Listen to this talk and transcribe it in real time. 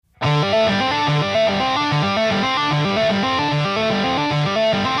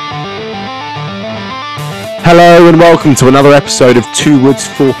Hello and welcome to another episode of Two Woods,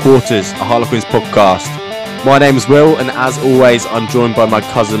 Four Quarters, a Harlequins podcast. My name is Will, and as always, I'm joined by my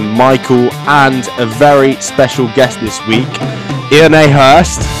cousin Michael and a very special guest this week, Ian A.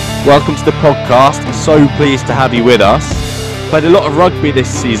 Hurst. Welcome to the podcast. So pleased to have you with us. Played a lot of rugby this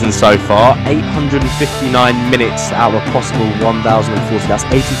season so far, 859 minutes out of a possible 1,040. That's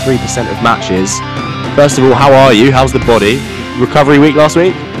 83% of matches. First of all, how are you? How's the body? Recovery week last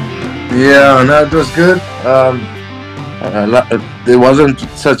week? Yeah, no, it was good. It wasn't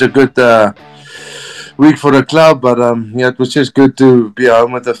such a good week for the club, but yeah, it was just good to be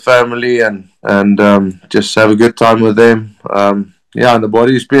home with the family and just have a good time with them. Yeah, and the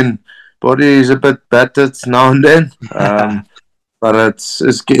body is a bit battered now and then, but it's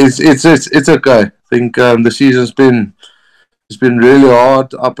okay. I think the season's been really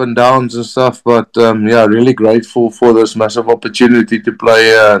hard, up and downs and stuff, but yeah, really grateful for this massive opportunity to play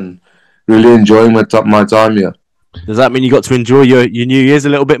here and really enjoying my time here. Does that mean you got to enjoy your New Year's a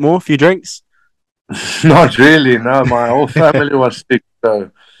little bit more? A few drinks? Not really, no. My whole family was sick, so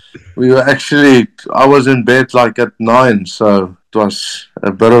I was in bed like at 9, so it was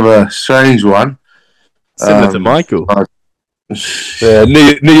a bit of a strange one. Similar to Michael. Yeah,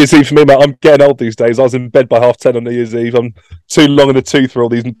 New Year's Eve for me, mate. I'm getting old these days. I was in bed by 10:30 on New Year's Eve. I'm too long in the tooth for all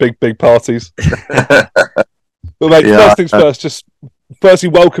these big parties. But mate, first things first, just firstly,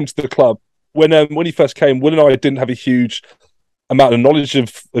 welcome to the club. When you first came, Will and I didn't have a huge amount of knowledge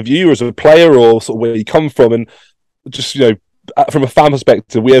of you as a player or sort of where you come from, and just from a fan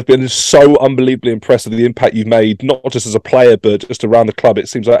perspective, we have been so unbelievably impressed with the impact you've made, not just as a player but just around the club. It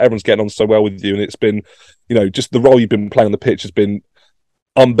seems like everyone's getting on so well with you, and it's been, just the role you've been playing on the pitch has been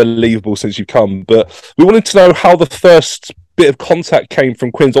unbelievable since you've come. But we wanted to know how the first bit of contact came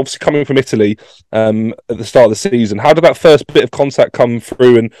from Quins, obviously coming from Italy at the start of the season. How did that first bit of contact come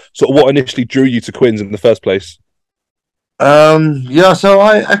through, and sort of what initially drew you to Quins in the first place? Yeah, so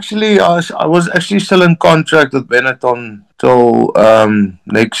I was actually still in contract with Benetton till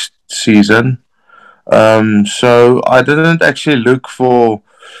next season. So I didn't actually look to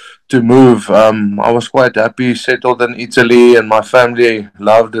move. I was quite happy, settled in Italy, and my family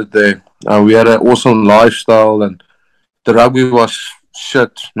loved it there. We had an awesome lifestyle, and the rugby was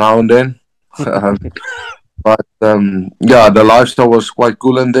shit now and then. But yeah, the lifestyle was quite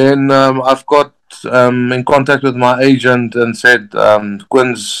cool. And then I've got in contact with my agent and said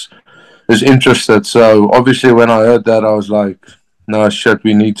Quins is interested. So obviously when I heard that, I was like, no shit,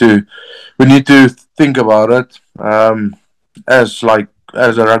 we need to think about it. As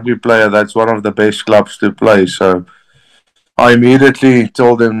a rugby player, that's one of the best clubs to play. So I immediately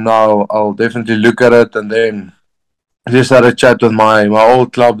told him, no, I'll definitely look at it. And then just had a chat with my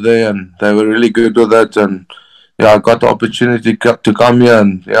old club there, and they were really good with it. And yeah, I got the opportunity to come here,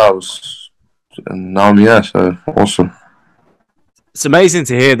 and yeah, and now I'm here, so awesome. It's amazing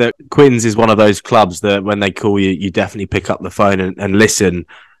to hear that Quins is one of those clubs that when they call you, you definitely pick up the phone and listen.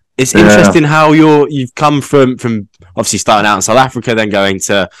 It's interesting how you've come from obviously starting out in South Africa, then going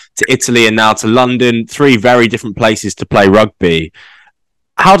to Italy, and now to London. 3 very different places to play rugby.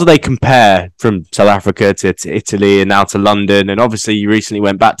 How do they compare from South Africa to Italy and now to London? And obviously you recently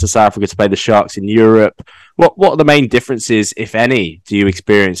went back to South Africa to play the Sharks in Europe. What are the main differences, if any, do you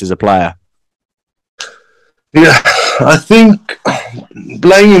experience as a player? Yeah, I think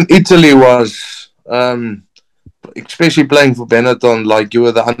playing in Italy was, especially playing for Benetton, like you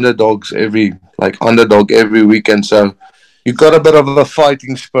were the underdog every weekend. So you got a bit of a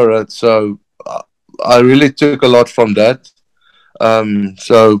fighting spirit. So I really took a lot from that.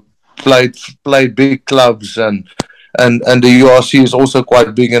 So played big clubs, and the URC is also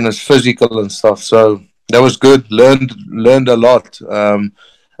quite big and it's physical and stuff. So that was good. Learned a lot.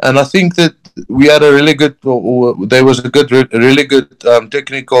 And I think that we had a really good. There was a really good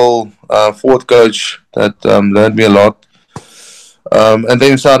technical forward coach that learned me a lot. And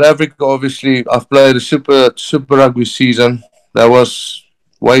then in South Africa, obviously, I've played a super rugby season. That was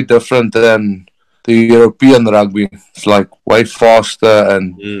way different than the European rugby. It's like way faster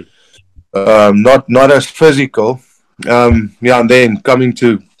and not as physical. Yeah, and then coming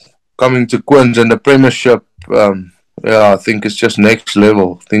to Quins and the Premiership. Yeah, I think it's just next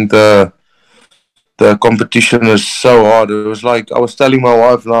level. I think the competition is so hard. It was like I was telling my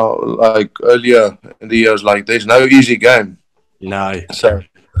wife now, like earlier in the years, like there's no easy game. No. So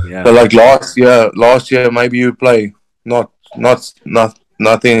like last year maybe you play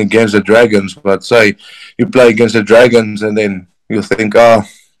nothing against the Dragons, but say you play against the Dragons and then you think,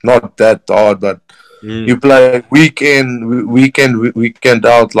 not that hard, but you play week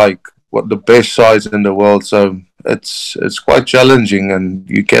out, like what the best sides in the world. So it's quite challenging, and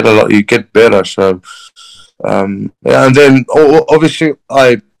you get better. So Yeah, and then obviously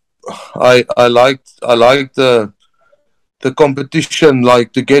I liked the competition,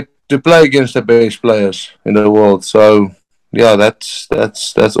 like to play against the best players in the world. So yeah, that's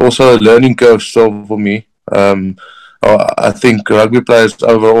also a learning curve still for me. I think rugby players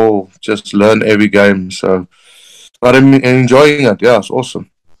overall just learn every game. So, but I'm enjoying it. Yeah, it's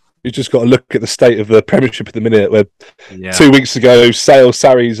awesome. You just got to look at the state of the Premiership at the minute, where 2 weeks ago, Sale,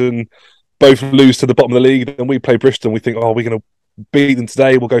 Sarries, and both lose to the bottom of the league. Then we play Bristol, and we think, oh, we're going to beat them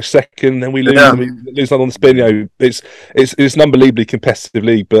today. We'll go second. Then we lose, and we lose on the spin. You know, it's an unbelievably competitive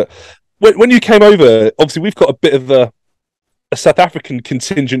league. But when you came over, obviously we've got a bit of a South African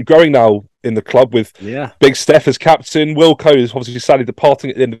contingent growing now in the club with Big Steph as captain. Wilco is obviously sadly departing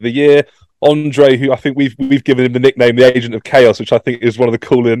at the end of the year. Andre, who I think we've given him the nickname the Agent of Chaos, which I think is one of the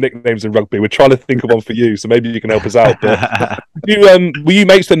cooler nicknames in rugby. We're trying to think of one for you, so maybe you can help us out. But were you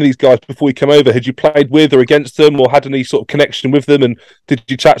mates with any of these guys before you came over? Had you played with or against them, or had any sort of connection with them? And did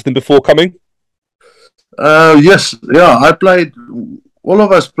you chat to them before coming? Yes, yeah, I played. All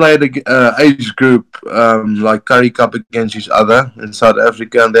of us played age group like Currie Cup against each other in South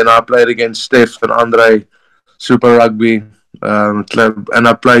Africa, and then I played against Steph and Andre Super Rugby. And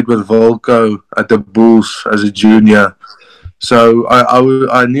I played with Volko at the Bulls as a junior, so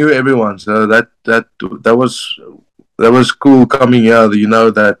I knew everyone. So that was cool coming here. You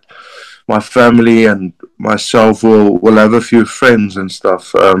know that my family and myself will have a few friends and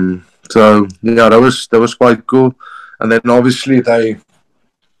stuff. So yeah, that was quite cool. And then obviously they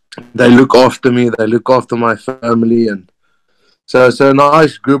look after me. They look after my family, and so it's a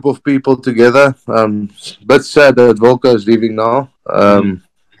nice group of people together. But sad that Volko is leaving now. I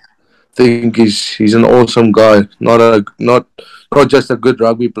think he's an awesome guy. Not just a good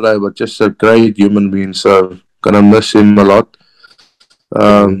rugby player, but just a great human being. So gonna miss him a lot.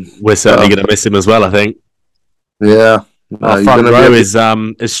 We're certainly gonna miss him as well, I think. Yeah. Our front row is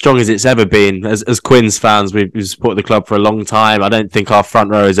as strong as it's ever been. As Quins fans, we've supported the club for a long time. I don't think our front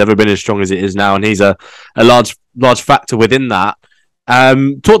row has ever been as strong as it is now, and he's a large factor within that.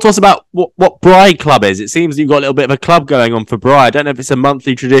 Talk to us about what Bride Club is. It seems you've got a little bit of a club going on for Bride. I don't know if it's a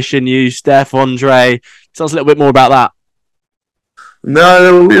monthly tradition. You, Steph, Andre, tell us a little bit more about that.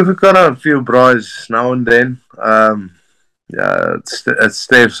 No, we've got a few brides now and then. Yeah, at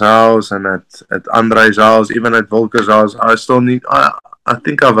Steph's house and at Andre's house, even at Volker's house. I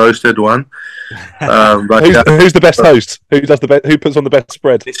think I've hosted one. But who's the best host? Who does Who puts on the best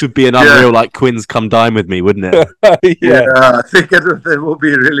spread? This would be an unreal like Quins come dine with me, wouldn't it? Yeah, I think it will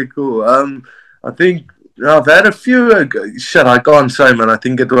be really cool. I think I've had a few. Shit, I can't say, man. I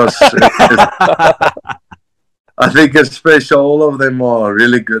think it was. I think it's special. All of them are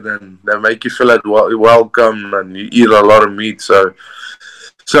really good, and they make you feel welcome, and you eat a lot of meat. So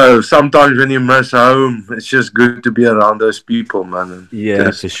sometimes when you miss home, it's just good to be around those people, man. And yeah,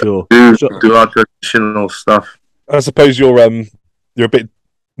 for sure. Do our traditional stuff. I suppose you're a bit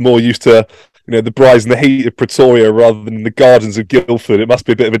more used to the brides and the heat of Pretoria rather than the gardens of Guildford. It must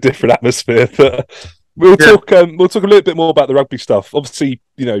be a bit of a different atmosphere. But we'll talk a little bit more about the rugby stuff. Obviously,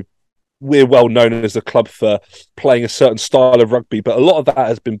 we're well known as a club for playing a certain style of rugby, but a lot of that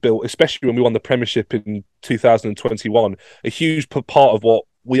has been built, especially when we won the Premiership in 2021. A huge part of what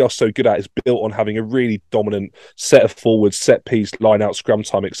we are so good at is built on having a really dominant set of forwards, set piece, line out, scrum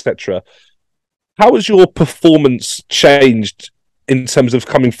time, etc. How has your performance changed in terms of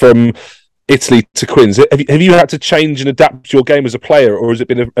coming from Italy to Quins? Have you had to change and adapt your game as a player, or has it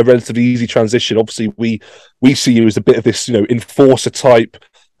been a relatively easy transition? Obviously, we see you as a bit of this, enforcer type.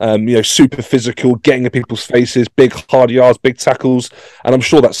 Super physical, getting in people's faces, big hard yards, big tackles, and I'm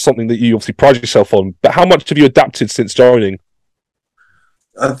sure that's something that you obviously pride yourself on. But how much have you adapted since joining?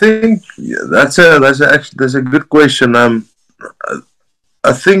 I think that's a good question.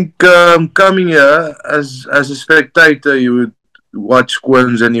 I think coming here as a spectator, you would watch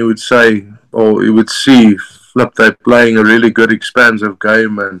Quins and you would say, or you would see, they're playing a really good, expansive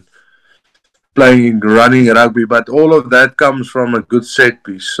game and running rugby, but all of that comes from a good set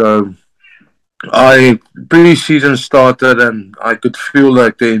piece. So pre-season started and I could feel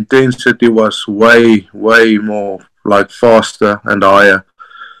like the intensity was way more like faster and higher.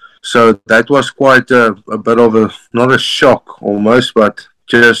 So that was quite a bit of not a shock almost, but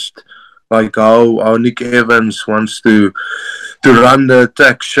just like how Nick Evans wants to run the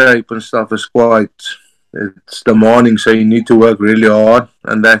attack shape and stuff is it's demanding, so you need to work really hard,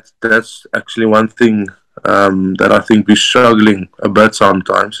 and that's actually one thing that I think we're struggling a bit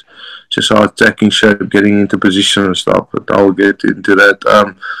sometimes, just our attacking shape, getting into position and stuff, but I'll get into that.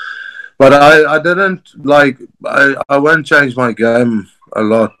 But I didn't I won't change my game a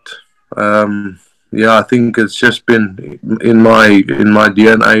lot. yeah, I think it's just been in my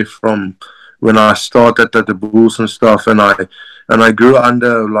DNA from when I started at the Bulls and stuff, and I grew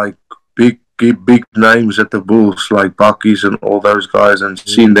under like big names at the Bulls, like Bucky's and all those guys, and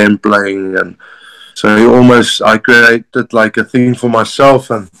seen them playing, and so I created like a thing for myself,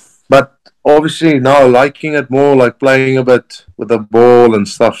 but obviously now liking it more, like playing a bit with the ball and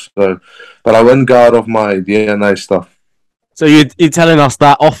stuff. So, but I wouldn't go out of my DNA stuff. So you're telling us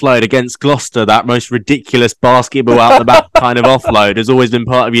that offload against Gloucester, that most ridiculous basketball out the back kind of offload, has always been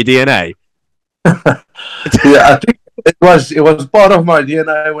part of your DNA? Yeah, I think it was part of my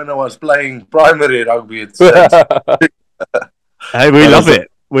DNA when I was playing primary rugby. Hey, we love it.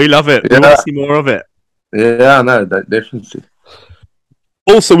 We love it. We want to see more of it. Yeah, no, definitely.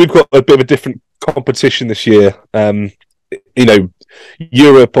 Also, we've got a bit of a different competition this year.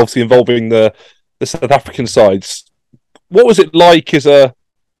 Europe obviously involving the South African sides. What was it like as a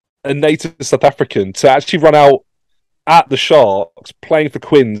native South African to actually run out at the Sharks playing for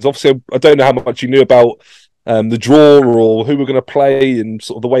Quins? Obviously, I don't know how much you knew about the draw or who were going to play and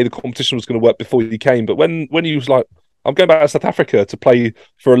sort of the way the competition was going to work before you came. But when you was like, I'm going back to South Africa to play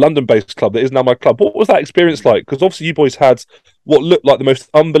for a London-based club that is now my club, what was that experience like? Because obviously you boys had what looked like the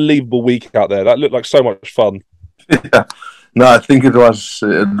most unbelievable week out there. That looked like so much fun. Yeah. No, I think it was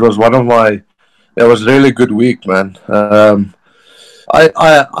one of my. It was a really good week, man. I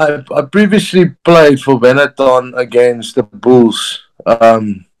previously played for Benetton against the Bulls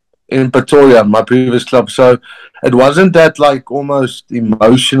in Pretoria, my previous club. So it wasn't that like almost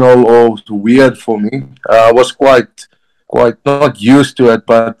emotional or weird for me. I was quite not used to it,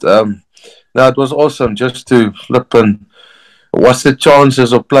 but no, it was awesome just to flip and what's the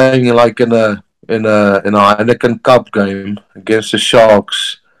chances of playing like in a Heineken Cup game against the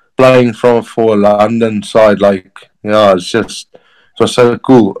Sharks, playing for a London side, like it was so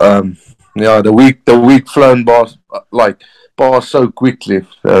cool. The week flown past so quickly.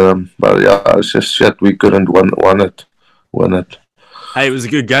 But yeah, it's just shit we couldn't win it. Hey, it was a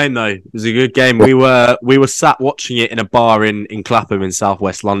good game though. It was a good game. We were sat watching it in a bar in Clapham in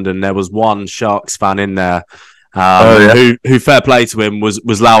southwest London. There was one Sharks fan in there, who fair play to him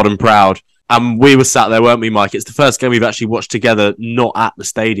was loud and proud. And we were sat there, weren't we, Mike? It's the first game we've actually watched together, not at the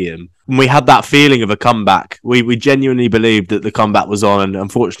stadium. And we had that feeling of a comeback. We genuinely believed that the comeback was on, and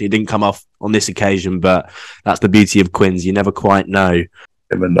unfortunately it didn't come off on this occasion, but that's the beauty of Quins. You never quite know.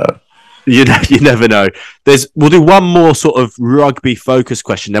 Never know. You never know. We'll do one more sort of rugby focus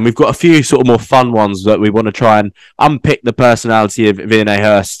question, then we've got a few sort of more fun ones that we want to try and unpick the personality of Vianney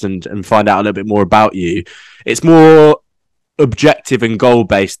Hurst and find out a little bit more about you. It's more objective and goal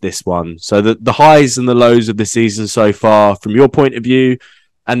based, this one. So the highs and the lows of the season so far from your point of view,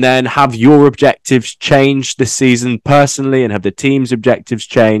 and then have your objectives changed this season personally, and have the team's objectives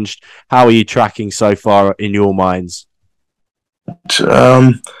changed? How are you tracking so far in your minds?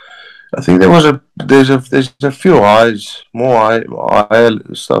 I think there's a few highs, more high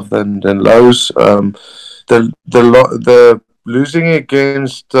stuff than lows. The losing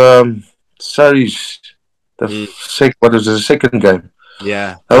against Surrey's the second game.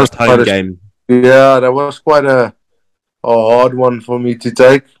 Yeah, that was home game. Yeah, that was quite a hard one for me to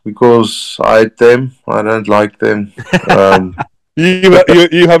take because I hate them. I don't like them.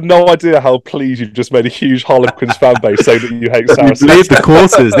 You have no idea how pleased you've just made a huge Harlequins fan base saying that you hate Saracens. He bleeds the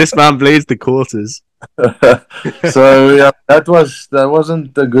quarters. This man bleeds the quarters. So yeah, that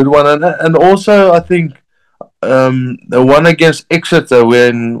wasn't a good one, and also I think the one against Exeter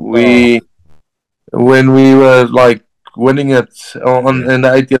when we were like winning it in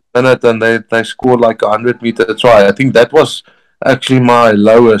the 80th minute and they scored like a 100-meter try. I think that was actually my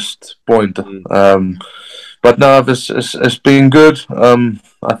lowest point. But no, it's been good.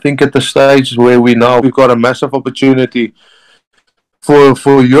 I think at the stage where we've got a massive opportunity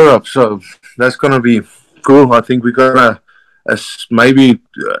for Europe, so that's going to be cool. I think we're going to maybe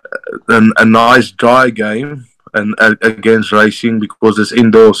a nice dry game and against Racing because it's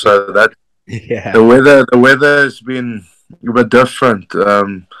indoors, so that. Yeah. The weather has been a bit different,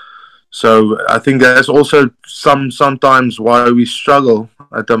 so I think that's also sometimes why we struggle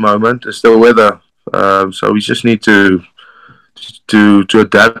at the moment is the weather. So we just need to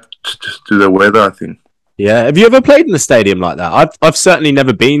adapt to the weather, I think. Yeah. Have you ever played in a stadium like that? I've certainly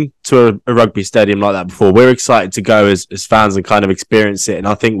never been to a rugby stadium like that before. We're excited to go as fans and kind of experience it, and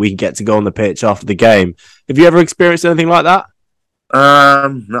I think we can get to go on the pitch after the game. Have you ever experienced anything like that?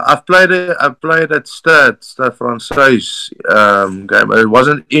 No, I've played at Stade Français game. It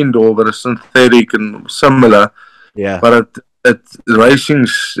wasn't indoor, but it's synthetic and similar. Yeah. But at Racing,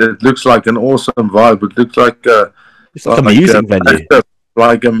 it looks like an awesome vibe. It looks like it's like a music venue,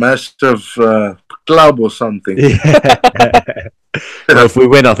 like a massive club or something. Yeah. Well, if we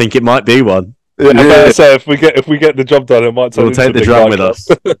win, I think it might be one. Yeah, I better say if we get the job done, it might turn We'll into take a the big drum nightclub. with us.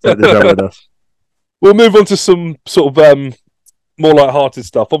 Take the drum with us. We'll move on to some sort of more light-hearted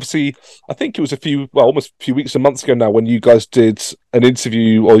stuff. Obviously, I think it was almost a few weeks and months ago now when you guys did an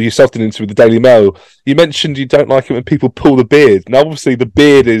interview, or yourself did an interview with the Daily Mail. You mentioned you don't like it when people pull the beard. Now, obviously, the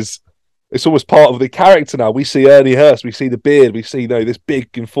beard it's almost part of the character now. We see Ernie Hurst, we see the beard, we see this big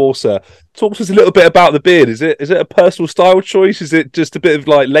enforcer. Talk to us a little bit about the beard. Is it a personal style choice? Is it just a bit of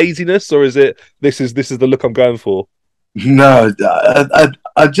like laziness, or is it this is the look I'm going for? No,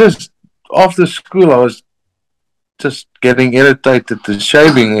 I just after school I was just getting irritated to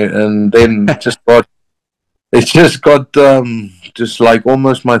shaving it, and then just got just like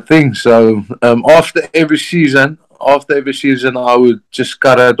almost my thing. So after every season I would just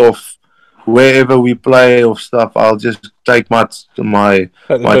cut it off. Wherever we play or stuff, I'll just take my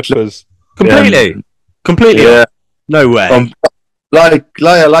clippers. Completely. Yeah. No way.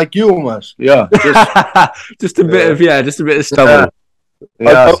 Like you almost. Yeah. Just a bit of stubble.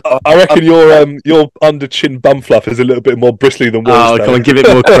 Yeah. I reckon your under chin bum fluff is a little bit more bristly than Will's. Oh, come on, give it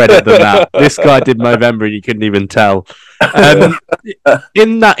more credit than that. This guy did Movember and you couldn't even tell.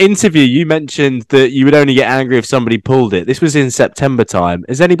 In that interview, you mentioned that you would only get angry if somebody pulled it. This was in September time.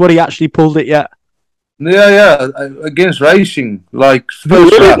 Has anybody actually pulled it yet? Yeah. Against racing, like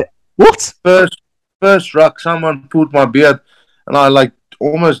first ruck, someone pulled my beard, and I like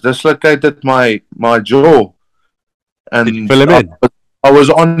almost dislocated my jaw. And did you fill him in? I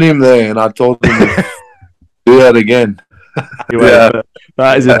was on him there, and I told him to do that again. Yeah,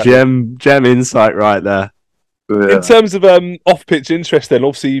 that is a gem insight right there. Yeah. In terms of off-pitch interest, then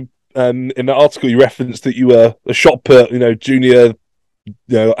obviously in the article you referenced that you were a shot put, junior,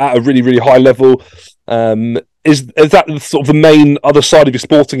 at a really really high level. Is that sort of the main other side of your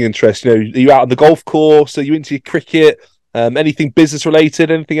sporting interest? Are you out on the golf course? Are you into your cricket? Anything business related?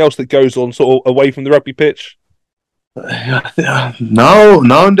 Anything else that goes on sort of away from the rugby pitch? Now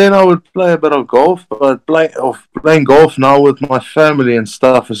and then I would play a bit of golf, but playing golf now with my family and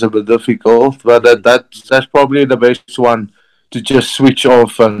stuff is a bit difficult. But that's probably the best one, to just switch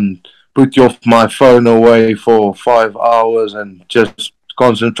off and put my phone away for 5 hours and just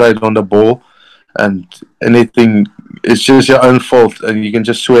concentrate on the ball. And anything, it's just your own fault, and you can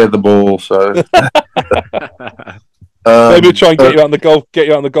just swear the ball. So. Maybe we'll try and get you out on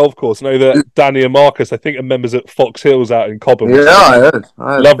the golf course. I know that Danny and Marcus, I think, are members at Fox Hills out in Cobham. Yeah,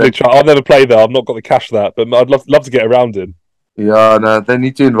 lovely try. I've never played there. I've not got the cash for that, but I'd love to get around in. Yeah, no, they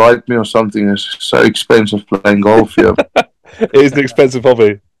need to invite me or something. It's so expensive playing golf here. It is an expensive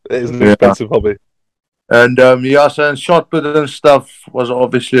hobby. And so shot put and stuff was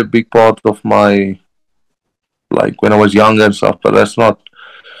obviously a big part of my, like when I was younger and stuff, but that's not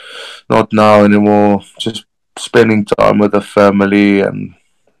now anymore. Just spending time with the family and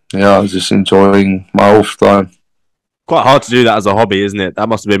just enjoying my off time. Quite hard to do that as a hobby, isn't it? That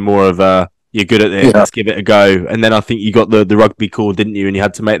must have been more of you're good at it, let's give it a go. And then I think you got the rugby call, didn't you? And you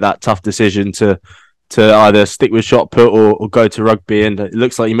had to make that tough decision to either stick with shot put or go to rugby, and it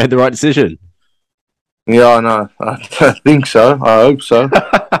looks like you made the right decision. Yeah, no, I think so. I hope so.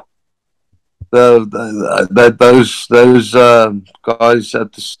 Those guys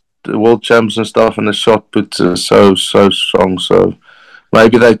at the world champs and stuff, and the shot put are so strong. So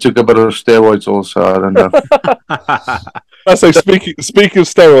maybe they took a bit of steroids also. I don't know. So speaking of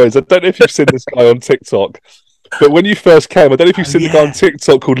steroids, I don't know if you've seen this guy on TikTok, but when you first came, I don't know if you've seen the guy on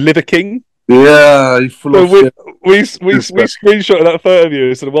TikTok called Liver King. Yeah, he's full of shit. We screenshotted that photo of you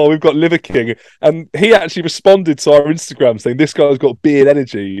and said, well, we've got Liver King. And he actually responded to our Instagram saying, this guy's got beard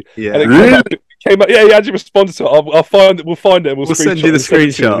energy. Yeah. And it came up, he actually responded to it. I'll find it. We'll find it. And we'll send you the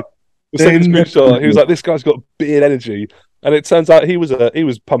screenshot. We'll send you the screenshot. He was like, this guy's got beard energy. And it turns out he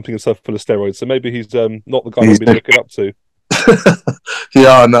was pumping himself full of steroids. So maybe he's not the guy we've been looking up to.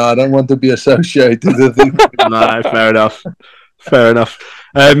 Yeah, no, I don't want to be associated with him. No, fair enough.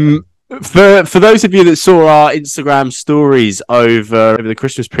 For those of you that saw our Instagram stories over the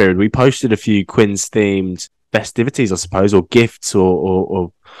Christmas period, we posted a few Quins themed festivities, I suppose, or gifts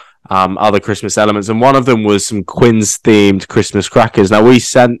or other Christmas elements, and one of them was some Quins themed Christmas crackers. Now we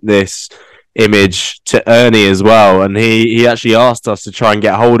sent this image to Ernie as well, and he actually asked us to try and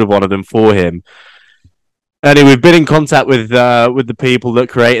get hold of one of them for him. Ernie, we've been in contact with the people that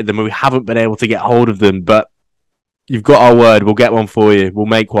created them, and we haven't been able to get hold of them, but you've got our word. We'll get one for you. We'll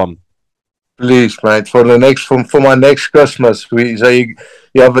make one. Please, mate, for my next Christmas, you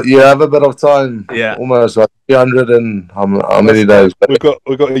have a bit of time. Yeah, almost like 300 and how many days? We've got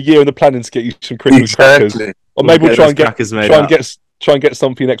a year in the planning to get you some Christmas crackers, or maybe we'll try and get try and get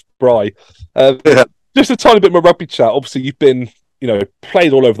some for your next Bry. Just a tiny bit more rugby chat. Obviously, you've been,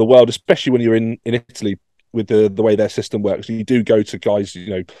 played all over the world, especially when you're in Italy with the way their system works. You do go to guys,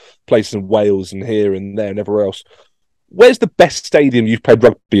 places in Wales and here and there and everywhere else. Where's the best stadium you've played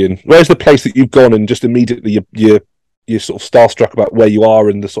rugby in? Where's the place that you've gone and just immediately you're sort of starstruck about where you are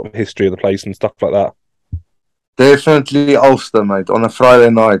and the sort of history of the place and stuff like that? Definitely Ulster, mate, on a Friday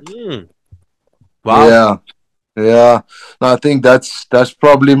night. Wow. Yeah. No, I think that's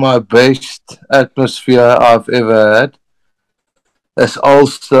probably my best atmosphere I've ever had. That's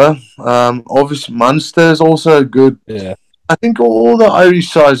Ulster. Obviously, Munster is also good. Yeah. I think all the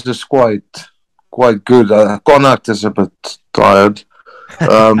Irish sides is quite good. Connacht is a bit tired,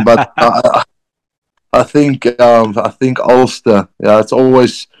 but I think Ulster. Yeah, it's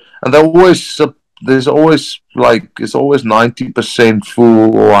always, and there's always it's always 90%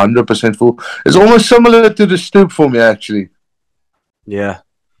 full or 100% full. It's almost similar to the Stoop for me, actually. Yeah,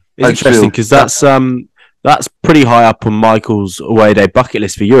 it's interesting because that's pretty high up on Michael's away day bucket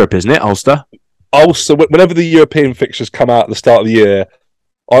list for Europe, isn't it, Ulster? Ulster, whenever the European fixtures come out at the start of the year,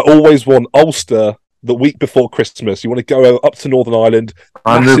 I always want Ulster the week before Christmas. You want to go up to Northern Ireland,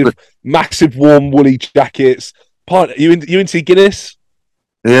 massive warm woolly jackets. You into Guinness?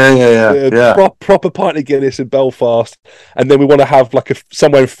 Yeah. Proper pint of Guinness in Belfast, and then we want to have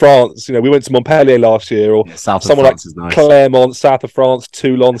somewhere in France. We went to Montpellier last year, or somewhere like nice. Clermont, south of France,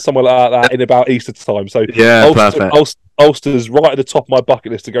 Toulon, somewhere like that in about Easter time. So perfect. Ulster's right at the top of my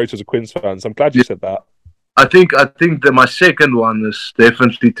bucket list to go to as a Quins fan. So I'm glad you said that. I think that my second one is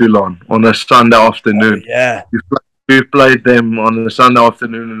definitely Toulon on a Sunday afternoon. We played them on a Sunday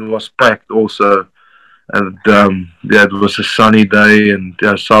afternoon and it was packed also. And it was a sunny day, and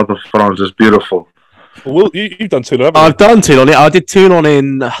south of France is beautiful. Well, you've done Toulon, haven't you? I've done Toulon. I did Toulon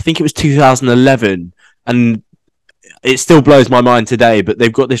in, I think it was 2011, and it still blows my mind today. But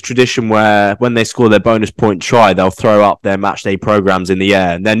they've got this tradition where when they score their bonus point try, they'll throw up their match day programs in the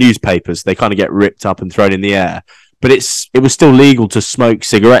air, and their newspapers they kind of get ripped up and thrown in the air. But it was still legal to smoke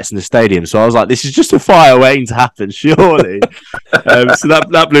cigarettes in the stadium, so I was like, "This is just a fire waiting to happen, surely." So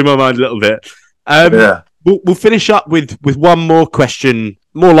that blew my mind a little bit. We'll finish up with one more question,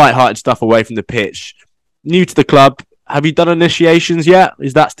 more light-hearted stuff away from the pitch. New to the club, have you done initiations yet?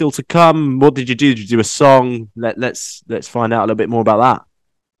 Is that still to come? What did you do? Did you do a song? Let's find out a little bit more about that.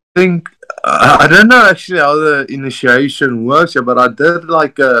 I think I don't know actually how the initiation works, but I did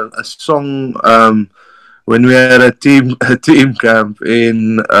a song when we had a team camp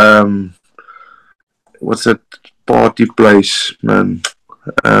in what's it, party place, man.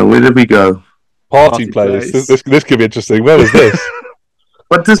 Where did we go? Party place. This could be interesting. Where was this?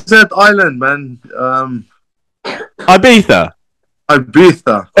 What is that island, man? Ibiza.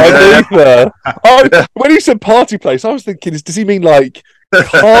 When he said party place, I was thinking, does he mean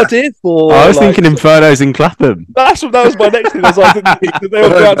Cardiff? Or I was thinking Infernos in Clapham. That was my next thing. I was did they all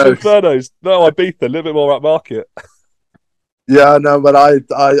go out to Infernos? No, Ibiza, a little bit more upmarket. Yeah, no, but I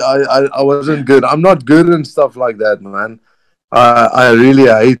wasn't good. I'm not good and stuff like that, man. I really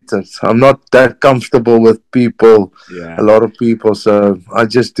hate it. I'm not that comfortable with people, a lot of people, so I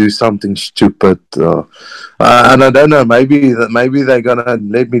just do something stupid. And I don't know, maybe they're gonna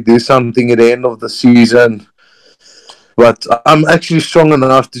let me do something at the end of the season. But I'm actually strong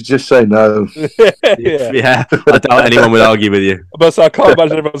enough to just say no. Yeah, I doubt anyone would argue with you. But I can't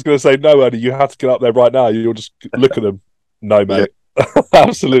imagine everyone's going to say no, Eddie. You have to get up there right now. You'll just look at them. No, mate. Yeah.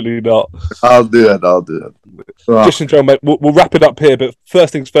 Absolutely not. I'll do it. Right. Just enjoy, mate. We'll wrap it up here. But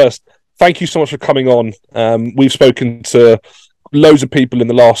first things first, thank you so much for coming on. We've spoken to loads of people in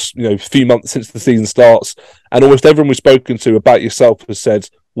the last few months since the season starts, and almost everyone we've spoken to about yourself has said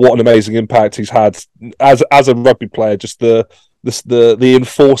what an amazing impact he's had as a rugby player. Just the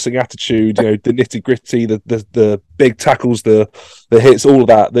enforcing attitude, the nitty gritty, the big tackles, the hits, all of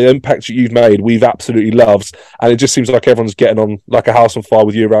that. The impact that you've made, we've absolutely loved, and it just seems like everyone's getting on like a house on fire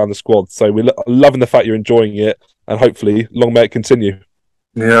with you around the squad. So we're loving the fact you're enjoying it, and hopefully, long may it continue.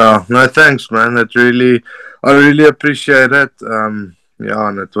 Yeah, no, thanks, man. I really appreciate it. And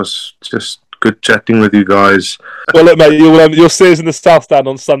it was just good chatting with you guys. Well, look, mate, you'll see us in the South Stand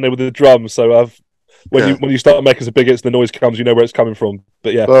on Sunday with the drums. So when you start making some big hits, the noise comes, you know where it's coming from.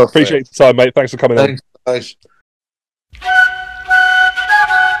 But yeah, perfect. Appreciate the time, mate. Thanks for coming on. Thanks.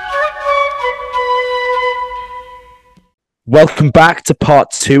 Welcome back to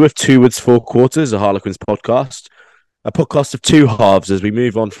part 2 of Two Words, Four Quarters, a Harlequins podcast. A podcast of two halves as we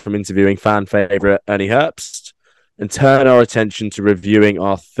move on from interviewing fan favourite Ernie Herbst and turn our attention to reviewing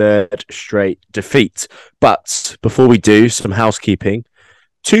our third straight defeat. But before we do, some housekeeping.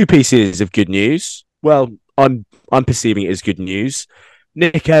 2 pieces of good news. Well, I'm I'm perceiving it as good news.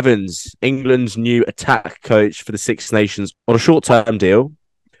 Nick Evans, England's new attack coach for the Six Nations on a short-term deal.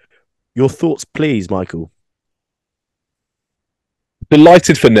 Your thoughts, please, Michael.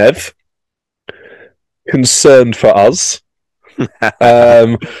 Delighted for Nev. Concerned for us.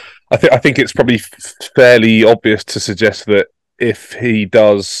 I think it's probably fairly obvious to suggest that if he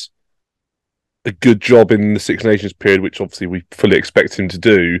does a good job in the Six Nations period, which obviously we fully expect him to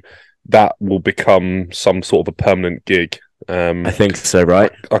do, that will become some sort of a permanent gig. I think so,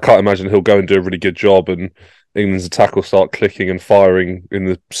 right? I can't imagine he'll go and do a really good job and England's attack will start clicking and firing in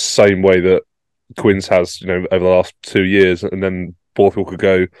the same way that Quins has, over the last 2 years, and then Borthwick could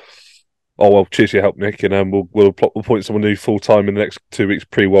go, oh, well, cheers for your help, Nick, and we'll appoint someone new full-time in the next 2 weeks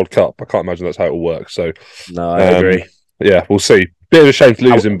pre-World Cup. I can't imagine that's how it will work. So, no, I agree. Yeah, we'll see. Bit of a shame to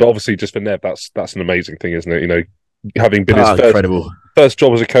lose him, but obviously just for Nev, that's an amazing thing, isn't it? Having been his first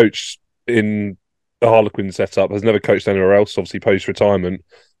job as a coach in the Harlequin setup, has never coached anywhere else, obviously post-retirement,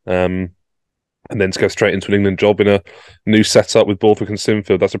 and then to go straight into an England job in a new setup with Borthwick and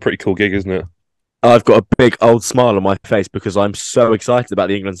Sinfield, that's a pretty cool gig, isn't it? I've got a big old smile on my face because I'm so excited about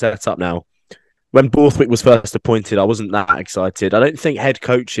the England setup now. When Borthwick was first appointed, I wasn't that excited. I don't think head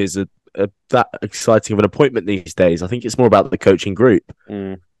coaches are that exciting of an appointment these days. I think it's more about the coaching group.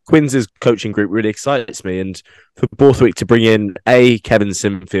 Quins' coaching group really excites me, and for Borthwick to bring in Kevin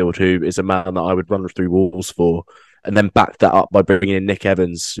Sinfield, who is a man that I would run through walls for, and then back that up by bringing in Nick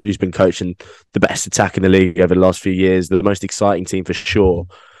Evans, who's been coaching the best attack in the league over the last few years, the most exciting team for sure.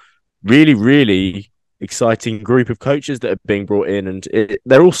 Really, really exciting group of coaches that are being brought in, and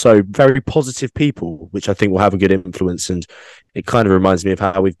they're also very positive people, which I think will have a good influence. And it kind of reminds me of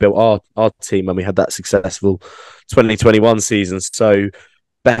how we've built our team when we had that successful 2021 season. So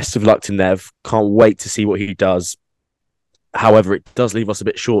best of luck to Nev. Can't wait to see what he does. However, it does leave us a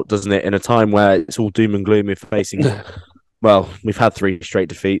bit short, doesn't it? In a time where it's all doom and gloom, we're facing... Well, we've had 3 straight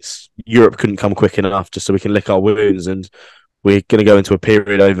defeats. Europe couldn't come quick enough just so we can lick our wounds, and we're going to go into a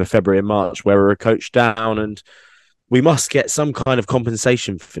period over February and March where we're a coach down, and we must get some kind of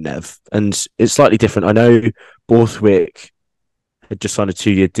compensation for Nev. And it's slightly different. I know Borthwick had just signed a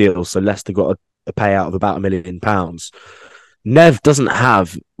 2-year deal, so Leicester got a payout of about £1 million. Nev doesn't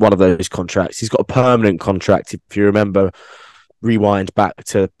have one of those contracts. He's got a permanent contract. If you remember, rewind back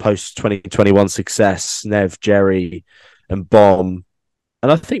to post-2021 success, Nev, Jerry and Bomb,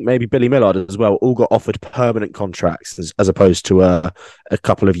 and I think maybe Billy Millard as well, all got offered permanent contracts as opposed to a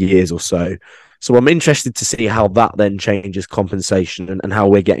couple of years or so. So I'm interested to see how that then changes compensation and how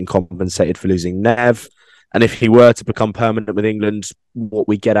we're getting compensated for losing Nev. And if he were to become permanent with England, what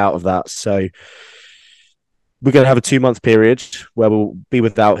we get out of that. So we're going to have a 2-month period where we'll be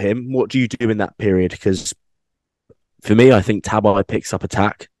without him. What do you do in that period? Because for me, I think Tabai picks up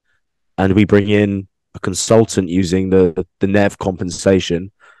attack and we bring in a consultant using the Nev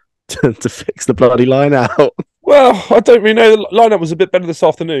compensation to fix the bloody line out. Well, I don't really know. The lineup was a bit better this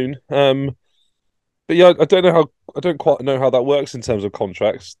afternoon. But yeah, I don't quite know how that works in terms of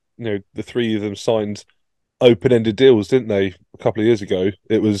contracts. The 3 of them signed open-ended deals, didn't they? A couple of years ago,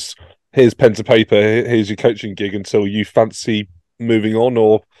 it was here's pen to paper, here's your coaching gig until you fancy moving on,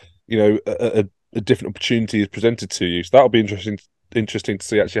 or a different opportunity is presented to you. So that'll be interesting to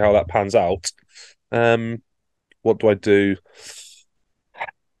see actually how that pans out. What do I do?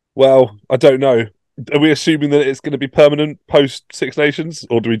 Well, I don't know. Are we assuming that it's going to be permanent post Six Nations,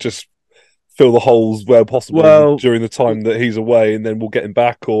 or do we just fill the holes where possible during the time that he's away and then we'll get him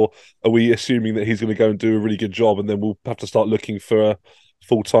back? Or are we assuming that he's going to go and do a really good job and then we'll have to start looking for a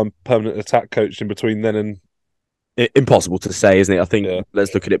full-time permanent attack coach in between then and... Impossible to say, isn't it? I think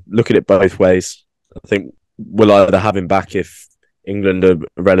let's look at it both ways. I think we'll either have him back if England are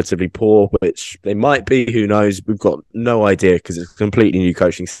relatively poor, which they might be, who knows? We've got no idea because it's a completely new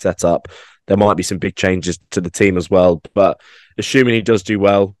coaching setup. There might be some big changes to the team as well, but assuming he does do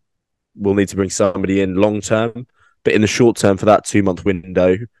well, we'll need to bring somebody in long term. But in the short term, for that 2-month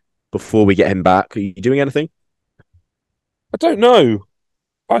window before we get him back, are you doing anything? I don't know.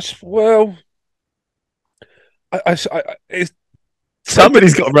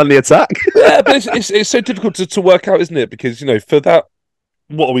 Somebody's got to run the attack. Yeah, but it's so difficult to work out, isn't it? Because, for that,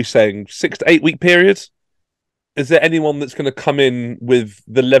 what are we saying, 6 to 8 week period? Is there anyone that's going to come in with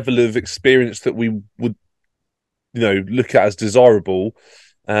the level of experience that we would, look at as desirable?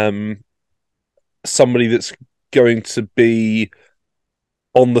 Somebody that's going to be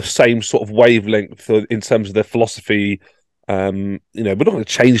on the same sort of wavelength in terms of their philosophy. We're not going to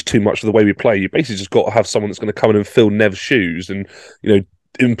change too much of the way we play. You basically just got to have someone that's going to come in and fill Nev's shoes and,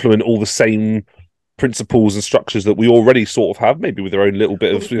 implement all the same principles and structures that we already sort of have, maybe with their own little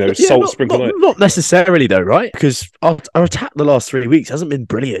bit of salt sprinkled on it. Not necessarily though, right? Because our attack the last 3 weeks hasn't been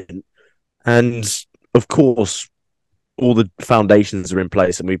brilliant, and of course, all the foundations are in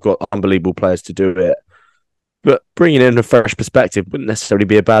place, and we've got unbelievable players to do it. But bringing in a fresh perspective wouldn't necessarily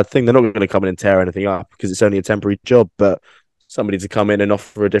be a bad thing. They're not going to come in and tear anything up because it's only a temporary job. But somebody to come in and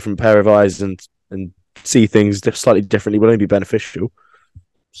offer a different pair of eyes and see things slightly differently will only be beneficial.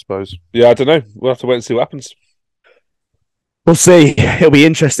 I suppose. Yeah, I don't know. We'll have to wait and see what happens. We'll see. It'll be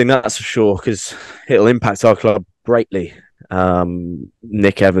interesting, that's for sure, because it'll impact our club greatly.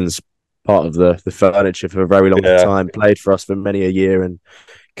 Nick Evans, part of the furniture for a very long time, played for us for many a year and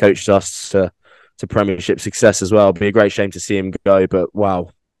coached us to Premiership success as well. It'd be a great shame to see him go, but wow,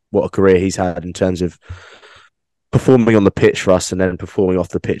 what a career he's had in terms of performing on the pitch for us and then performing off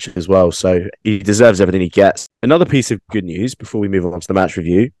the pitch as well. So he deserves everything he gets. Another piece of good news before we move on to the match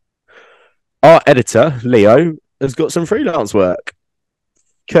review. Our editor, Leo, has got some freelance work.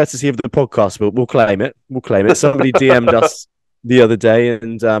 Courtesy of the podcast, we'll claim it. We'll claim it. Somebody DM'd us the other day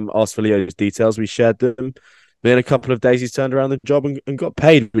and asked for Leo's details. We shared them. Within a couple of days, he's turned around the job and got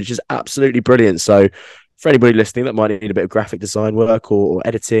paid, which is absolutely brilliant. So for anybody listening that might need a bit of graphic design work or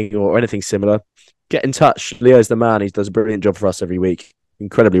editing or anything similar, get in touch. Leo's the man. He does a brilliant job for us every week.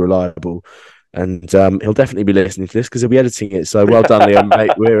 Incredibly reliable. And he'll definitely be listening to this because he'll be editing it. So well done, Leo,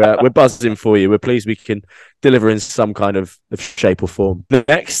 mate. We're buzzing for you. We're pleased we can deliver in some kind of shape or form.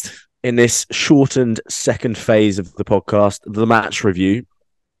 Next, in this shortened second phase of the podcast, the match review.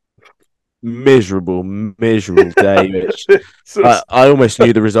 Miserable day. Which I almost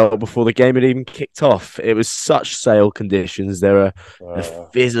knew the result before the game had even kicked off. It was such Sale conditions. They're a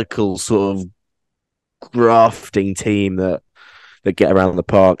physical sort of grafting team that get around the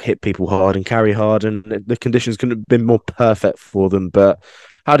park, hit people hard and carry hard, and the conditions couldn't have been more perfect for them. But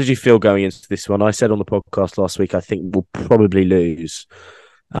how did you feel going into this one? I said on the podcast last week, I think we'll probably lose.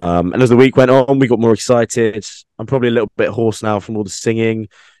 And as the week went on, we got more excited. I'm probably a little bit hoarse now from all the singing.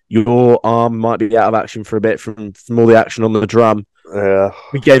 Your arm might be out of action for a bit from all the action on the drum. Yeah.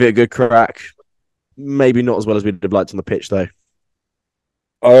 We gave it a good crack. Maybe not as well as we'd have liked on the pitch, though.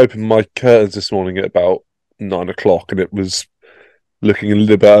 I opened my curtains this morning at about 9 o'clock and it was looking a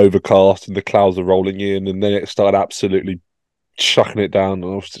little bit overcast and the clouds are rolling in, and then it started absolutely chucking it down.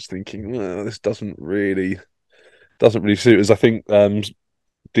 And I was just thinking, this doesn't really suit us. I think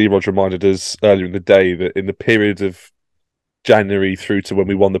D-Rod reminded us earlier in the day that in the period of January through to when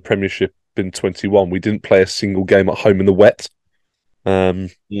we won the Premiership in 21, we didn't play a single game at home in the wet.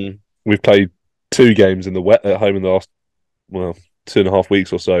 We've played 2 games in the wet at home in the last 2.5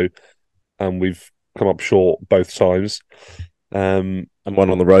 weeks or so, and we've come up short both times. And one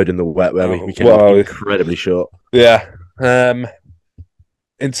on the road in the wet where we came up incredibly short. Yeah.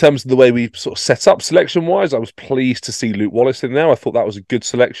 In terms of the way we sort of set up selection-wise, I was pleased to see Luke Wallace in there. I thought that was a good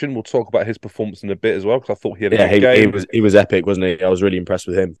selection. We'll talk about his performance in a bit as well, because I thought he had a good game. He was epic, wasn't he? I was really impressed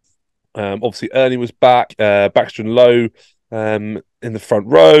with him. Obviously, Ernie was back. Baxter and Lowe in the front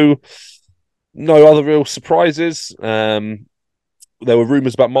row. No other real surprises. There were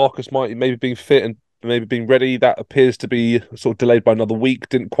rumours about Marcus maybe being fit and maybe being ready. That appears to be sort of delayed by another week.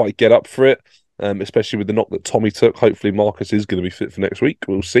 Didn't quite get up for it. Especially with the knock that Tommy took. Hopefully Marcus is going to be fit for next week.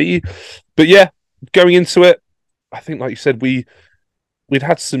 We'll see. But yeah, going into it, I think, like you said, we'd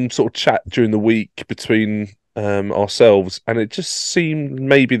had some sort of chat during the week between ourselves, and it just seemed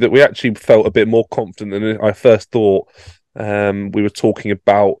maybe that we actually felt a bit more confident than I first thought. We were talking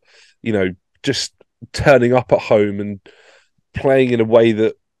about, just turning up at home and playing in a way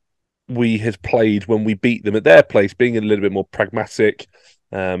that we had played when we beat them at their place, being a little bit more pragmatic,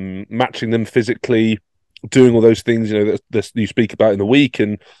 matching them physically, doing all those things that you speak about in the week.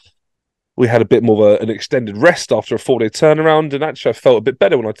 And we had a bit more of an extended rest after a 4-day turnaround, and actually I felt a bit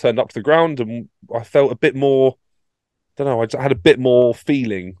better when I turned up to the ground, and I felt a bit more, I had a bit more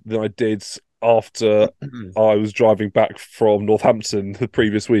feeling than I did after I was driving back from Northampton the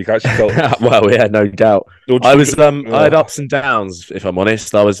previous week. I actually felt well, yeah, no doubt. I had ups and downs, if I'm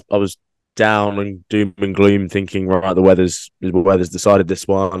honest. I was down and doom and gloom, thinking, right, the weather's decided this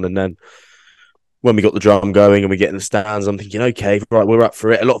one. And then when we got the drum going and we get in the stands, I'm thinking, okay, right, we're up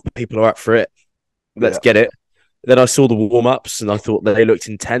for it. A lot of people are up for it. Let's get it. Then I saw the warm-ups and I thought they looked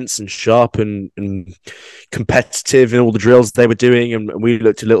intense and sharp and competitive in all the drills they were doing, and we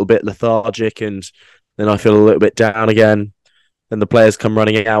looked a little bit lethargic, and then I feel a little bit down again. Then the players come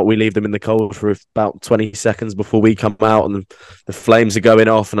running out. We leave them in the cold for about 20 seconds before we come out, and the flames are going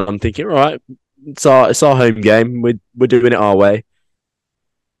off. And I'm thinking, all right, it's our home game. We're doing it our way.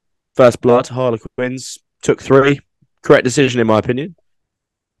 First blood, Harlequins took 3. Correct decision, in my opinion.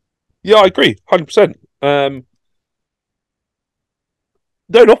 Yeah, I agree, 100%.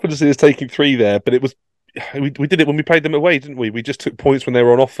 Don't often see us taking 3 there, but it was we did it when we played them away, didn't we? We just took points when they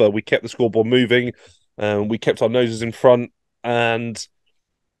were on offer. We kept the scoreboard moving, we kept our noses in front, and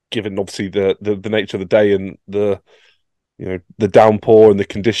given obviously the nature of the day and the downpour and the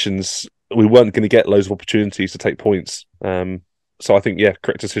conditions, we weren't going to get loads of opportunities to take points. So I think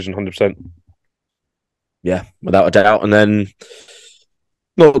correct decision, 100%. Yeah, without a doubt. And then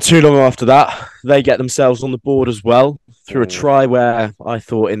not too long after that, they get themselves on the board as well through a try where I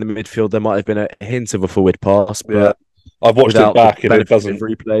thought in the midfield there might have been a hint of a forward pass, but I've watched it back and it doesn't.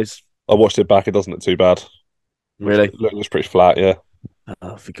 Replays. I watched it back; it doesn't look too bad. Really, it looks pretty flat. Yeah.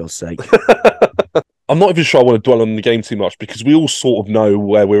 Oh, for God's sake! I'm not even sure I want to dwell on the game too much because we all sort of know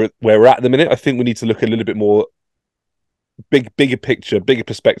where we're at the minute. I think we need to look a little bit more bigger picture, bigger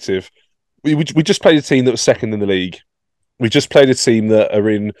perspective. We just played a team that was second in the league. We just played a team that are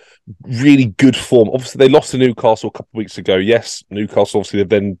in really good form. Obviously, they lost to Newcastle a couple of weeks ago. Yes, Newcastle obviously they've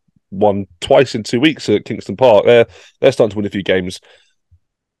then won twice in 2 weeks at Kingston Park. They're starting to win a few games.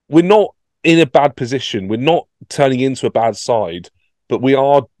 We're not in a bad position. We're not turning into a bad side, but we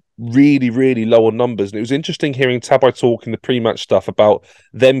are really, really low on numbers. And it was interesting hearing Tabai talk in the pre-match stuff about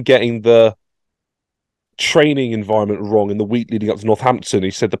them getting the training environment wrong in the week leading up to Northampton.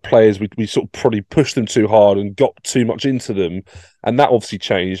 He said the players, we sort of probably pushed them too hard and got too much into them, and that obviously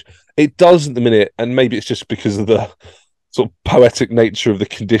changed. It does at the minute, and maybe it's just because of the sort of poetic nature of the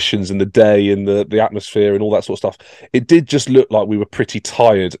conditions and the day and the atmosphere and all that sort of stuff. It did just look like we were pretty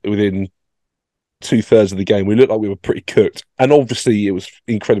tired within 2/3 of the game. We looked like we were pretty cooked, and obviously it was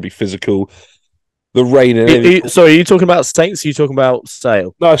incredibly physical. The rain and sorry, are you talking about Saints? Or are you talking about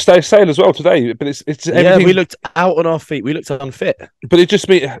Sale? No, Sale as well today. But it's everything. Yeah, we looked out on our feet. We looked unfit. But it just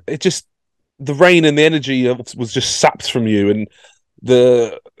the rain and the energy was just sapped from you, and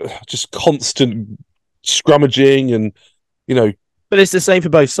the just constant scrummaging, and But it's the same for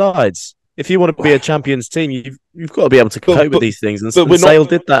both sides. If you want to be a champions team, you've got to be able to cope with these things. And Sale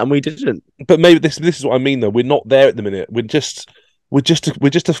did that, and we didn't. But maybe this is what I mean, though. We're not there at the minute. We're just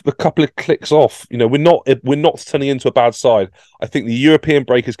a couple of clicks off. We're not turning into a bad side. I think the European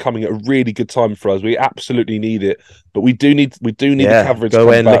break is coming at a really good time for us. We absolutely need it, but we do need the coverage.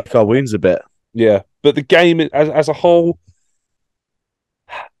 Go in, lick our wounds a bit. Yeah, but the game as a whole,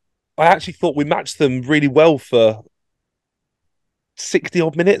 I actually thought we matched them really well for 60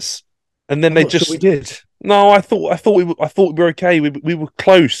 odd minutes, and then we did. No, I thought we were okay. We were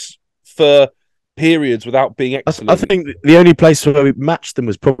close for periods without being excellent. I think the only place where we matched them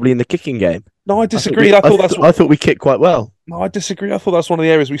was probably in the kicking game. No, I disagree. I thought we kicked quite well. No, I disagree. I thought that's one of the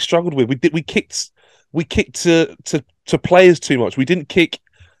areas we struggled with. We kicked to players too much. We didn't kick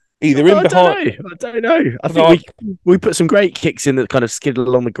either in behind. I don't know. I think we put some great kicks in that kind of skidded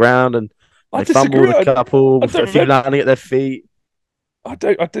along the ground, and they fumbled a couple with a few landing at their feet. I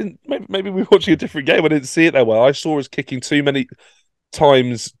didn't. Maybe we were watching a different game. I didn't see it that well. I saw us kicking too many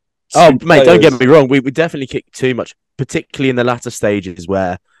times. Oh, mate, don't get me wrong. We definitely kicked too much, particularly in the latter stages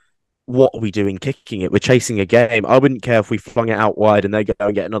where what are we doing kicking it? We're chasing a game. I wouldn't care if we flung it out wide and they go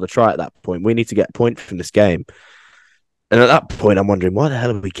and get another try at that point. We need to get a point from this game. And at that point, I'm wondering, why the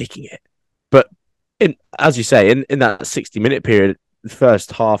hell are we kicking it? But as you say, in that 60-minute period, the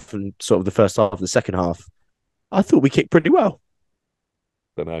first half and sort of the first half of the second half, I thought we kicked pretty well.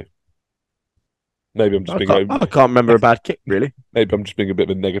 Don't know. Maybe I'm just I can't remember a bad kick, really. Maybe I'm just being a bit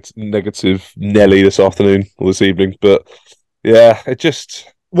of a negative Nelly this afternoon or this evening. But yeah, it just...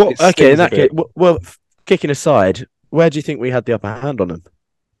 Well, okay, in that case, well, kicking aside, where do you think we had the upper hand on them?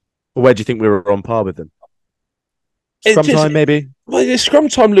 Or where do you think we were on par with them? Scrum time, maybe? Well, yeah, scrum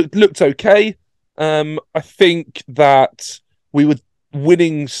time looked okay. I think that we were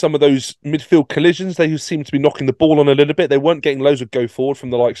winning some of those midfield collisions. They seemed to be knocking the ball on a little bit. They weren't getting loads of go forward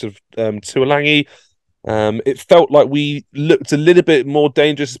from the likes of Tuolangi. It felt like we looked a little bit more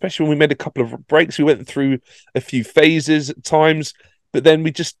dangerous, especially when we made a couple of breaks. We went through a few phases at times, but then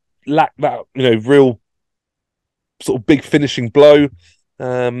we just lacked that, real sort of big finishing blow.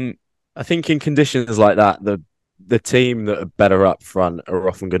 I think in conditions like that, the team that are better up front are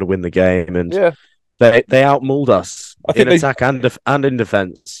often going to win the game, and they outmauled us in attack and in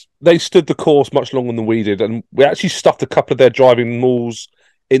defence. They stood the course much longer than we did, and we actually stuffed a couple of their driving mauls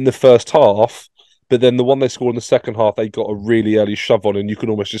in the first half. But then the one they scored in the second half, they got a really early shove on, and you can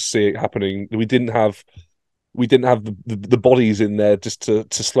almost just see it happening. We didn't have the bodies in there just to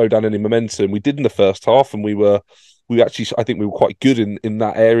slow down any momentum. We did in the first half, and I think we were quite good in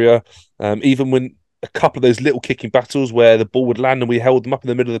that area. Even when a couple of those little kicking battles where the ball would land and we held them up in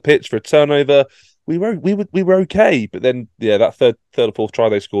the middle of the pitch for a turnover, we were okay. But then that third or fourth try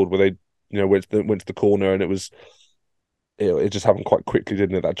they scored, where they went to the corner, and it just happened quite quickly,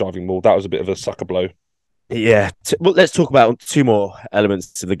 didn't it? That driving ball, that was a bit of a sucker blow. Yeah. Well, let's talk about two more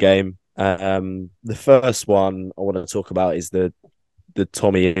elements to the game. The first one I want to talk about is the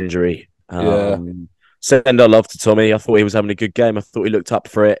Tommy injury. Send our love to Tommy. I thought he was having a good game. I thought he looked up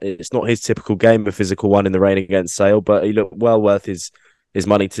for it. It's not his typical game, a physical one in the rain against Sale, but he looked well worth his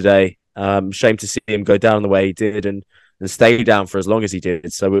money today. Shame to see him go down the way he did and stay down for as long as he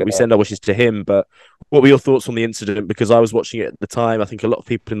did. So we send our wishes to him. But what were your thoughts on the incident? Because I was watching it at the time. I think a lot of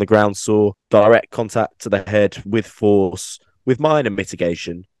people in the ground saw direct contact to the head with force, with minor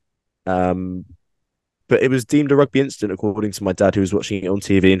mitigation. But it was deemed a rugby incident, according to my dad, who was watching it on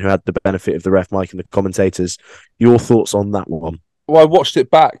TV and who had the benefit of the ref mic and the commentators. Your thoughts on that one? Well, I watched it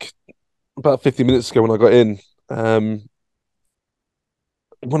back about 50 minutes ago when I got in. When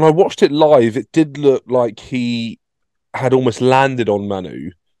I watched it live, it did look like he had almost landed on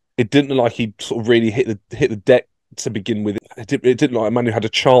Manu. It didn't look like he sort of really hit the deck to begin with. It didn't look like Manu had a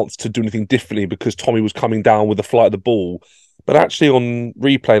chance to do anything differently because Tommy was coming down with the flight of the ball. But actually, on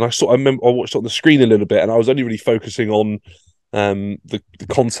replay, and I watched it on the screen a little bit, and I was only really focusing on the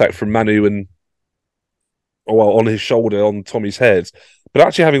contact from Manu and on his shoulder on Tommy's head. But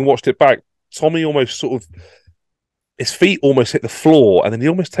actually, having watched it back, Tommy almost sort of his feet almost hit the floor, and then he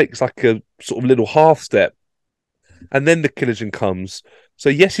almost takes like a sort of little half step, and then the collision comes. So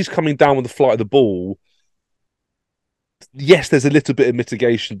yes, he's coming down with the flight of the ball. Yes, there's a little bit of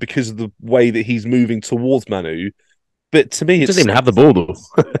mitigation because of the way that he's moving towards Manu. But to me, he doesn't even have the ball though.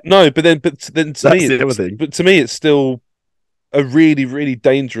 No, but then to me, it's still a really, really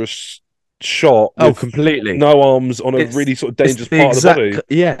dangerous shot. Oh, completely. No arms on a really sort of dangerous part of the body.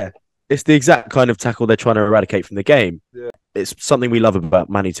 Yeah, it's the exact kind of tackle they're trying to eradicate from the game. Yeah. It's something we love about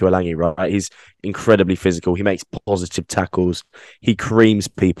Manu Tuilagi, right? He's incredibly physical. He makes positive tackles. He creams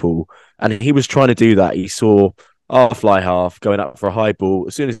people, and he was trying to do that. He saw our fly half going up for a high ball.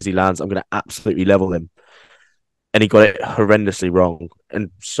 As soon as he lands, I'm going to absolutely level him. And he got it horrendously wrong,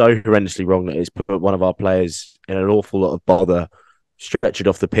 and so horrendously wrong that it's put one of our players in an awful lot of bother, stretched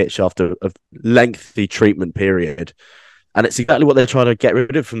off the pitch after a lengthy treatment period. And it's exactly what they're trying to get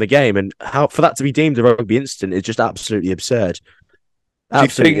rid of from the game. And how for that to be deemed a rugby incident is just absolutely absurd.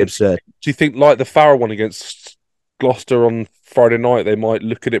 Absolutely absurd. Do you think, like the Farrell one against Gloucester on Friday night, they might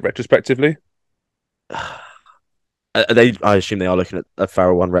look at it retrospectively? I assume they are looking at a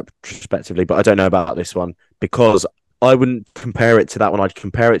Farrell one retrospectively, but I don't know about this one because I wouldn't compare it to that one. I'd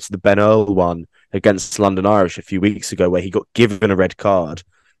compare it to the Ben Earl one against London Irish a few weeks ago, where he got given a red card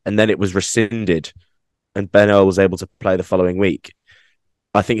and then it was rescinded, and Ben Earl was able to play the following week.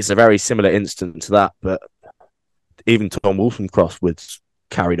 I think it's a very similar instance to that, but even Tom Wolfencroft was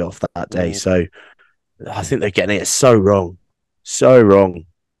carried off that day. So I think they're getting it so wrong, so wrong.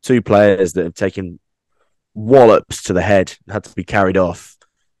 Two players that have taken wallops to the head had to be carried off,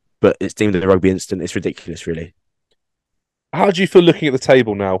 but it's deemed a rugby incident. It's ridiculous, really. How do you feel looking at the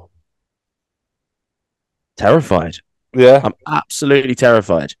table now? Terrified. Yeah, I'm absolutely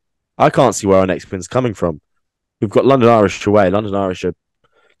terrified. I can't see where our next win's coming from. We've got London Irish away. London Irish are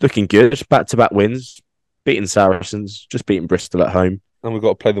looking good, back-to-back wins, beating Saracens, just beating Bristol at home, and we've got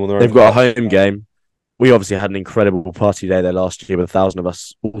to play them on their own. They've got a home game. We obviously had an incredible party day there last year with 1,000 of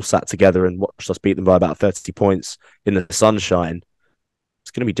us all sat together and watched us beat them by about 30 points in the sunshine.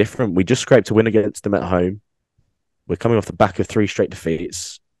 It's going to be different. We just scraped a win against them at home. We're coming off the back of 3 straight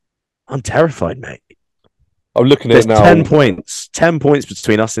defeats. I'm terrified, mate. I'm looking at it now. 10 points. 10 points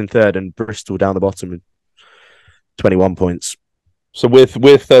between us in third and Bristol down the bottom with 21 points. So we're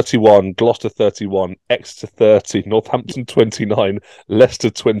 31, Gloucester 31, Exeter 30, Northampton 29, Leicester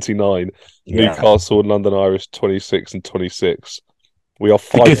 29, Newcastle and London Irish 26 and 26. We are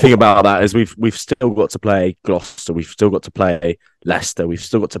 5. The good thing about that is we've still got to play Gloucester, we've still got to play Leicester, we've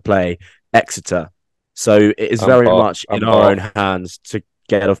still got to play Exeter. So it is very much in our own hands to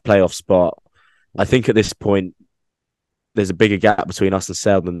get a playoff spot. I think at this point there's a bigger gap between us and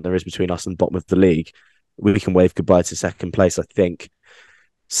Sale than there is between us and bottom of the league. We can wave goodbye to second place, I think.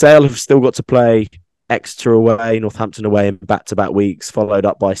 Sale have still got to play Exeter away, Northampton away in back-to-back weeks, followed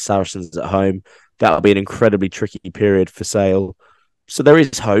up by Saracens at home. That'll be an incredibly tricky period for Sale. So there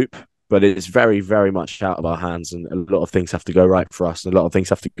is hope, but it's very, very much out of our hands, and a lot of things have to go right for us, and a lot of things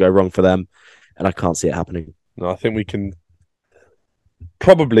have to go wrong for them, and I can't see it happening. No, I think we can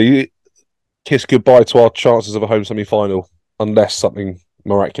probably kiss goodbye to our chances of a home semi-final, unless something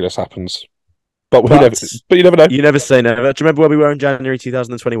miraculous happens. But you never know. You never say never. Do you remember where we were in January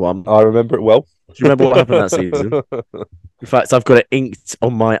 2021? I remember it well. you remember what happened that season? In fact, I've got it inked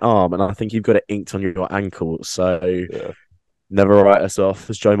on my arm, and I think you've got it inked on your ankle. So never write us off,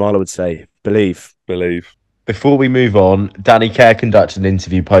 as Joe Marler would say. Believe. Before we move on, Danny Care conducted an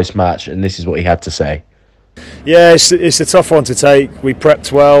interview post-match, and this is what he had to say. Yeah, it's a tough one to take. We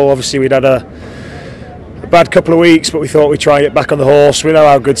prepped well. Obviously, we'd had a bad couple of weeks, but we thought we'd try and get back on the horse. We know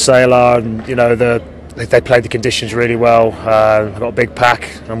how good Sale are, and they played the conditions really well. Got a big pack,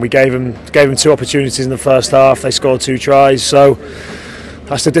 and we gave them 2 opportunities in the first half. They scored 2 tries, so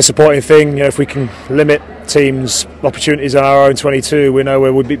that's the disappointing thing. If we can limit teams' opportunities on our own 22, we know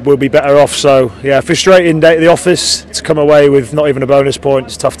we'll be better off. So yeah, frustrating day at the office to come away with not even a bonus point.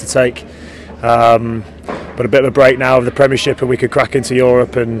 It's tough to take. But a bit of a break now of the Premiership, and we could crack into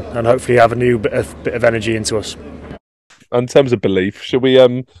Europe and hopefully have a new bit of energy into us. In terms of belief, should we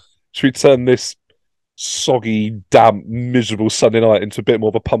turn this soggy, damp, miserable Sunday night into a bit more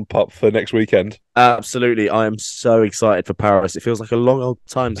of a pump up for next weekend? Absolutely. I am so excited for Paris. It feels like a long old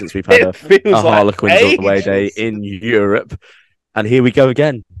time since we've had a Harlequins away day in Europe. And here we go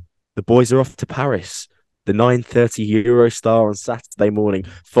again. The boys are off to Paris. The 9:30 Eurostar on Saturday morning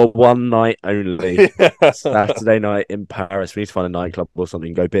for one night only. Saturday night in Paris. We need to find a nightclub or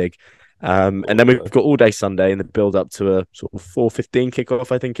something, go big. And then we've got all day Sunday in the build up to a sort of 4:15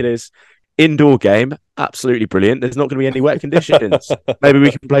 kickoff, I think it is. Indoor game, absolutely brilliant. There's not going to be any wet conditions. Maybe we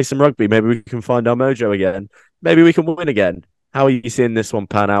can play some rugby. Maybe we can find our mojo again. Maybe we can win again. How are you seeing this one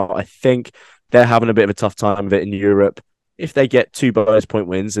pan out? I think they're having a bit of a tough time of it in Europe. If they get 2 bonus point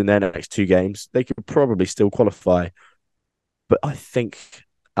wins in their next 2 games, they could probably still qualify. But I think,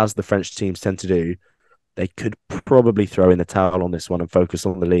 as the French teams tend to do, they could probably throw in the towel on this one and focus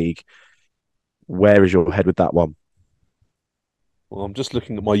on the league. Where is your head with that one? Well, I'm just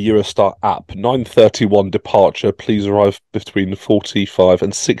looking at my Eurostar app. 9:31 departure. Please arrive between 45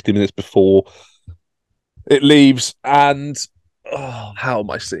 and 60 minutes before it leaves. And how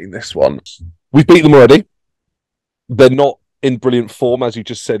am I seeing this one? We've beat them already. They're not in brilliant form, as you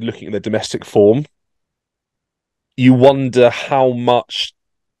just said, looking at their domestic form. You wonder how much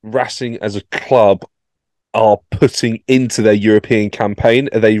Racing as a club are putting into their European campaign.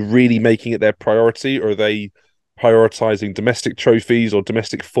 Are they really making it their priority, or are they prioritising domestic trophies or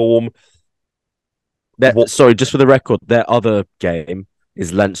domestic form? Sorry, just for the record, their other game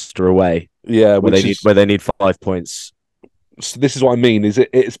is Leinster away. Yeah, where they need 5 points. So this is what I mean. Is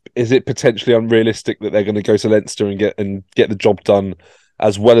it potentially unrealistic that they're going to go to Leinster and get the job done,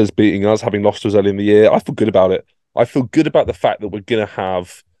 as well as beating us, having lost to us early in the year? I feel good about it. I feel good about the fact that we're going to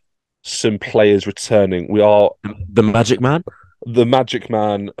have some players returning. We are the Magic Man. The Magic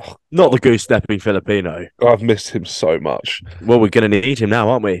Man, not the goose-stepping Filipino. I've missed him so much. Well, we're going to need him now,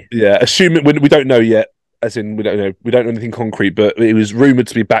 aren't we? Yeah, assuming we don't know yet. As in, we don't know anything concrete. But it was rumored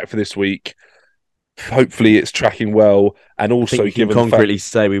to be back for this week. Hopefully it's tracking well, and also we can concretely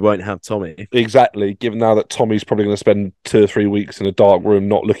say we won't have Tommy. Exactly, given now that Tommy's probably going to spend 2 or 3 weeks in a dark room,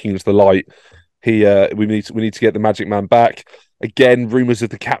 not looking into the light. We need to get the Magic Man back again. Rumours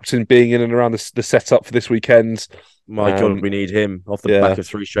of the captain being in and around the setup for this weekend. My God, we need him off the back of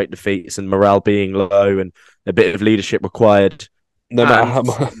 3 straight defeats and morale being low and a bit of leadership required. No matter how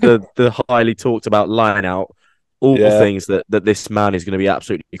much the highly talked about line out, all things that this man is going to be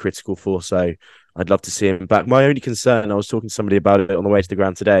absolutely critical for. So I'd love to see him back. My only concern, I was talking to somebody about it on the way to the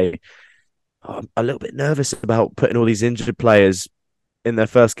ground today. I'm a little bit nervous about putting all these injured players in their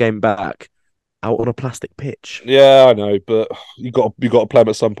first game back out on a plastic pitch. Yeah, I know, but you got to play them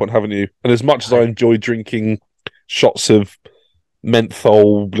at some point, haven't you? And as much as I enjoy drinking shots of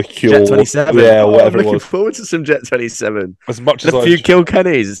menthol liqueur, Jet 27, whatever I'm looking forward to some Jet 27. As much as a few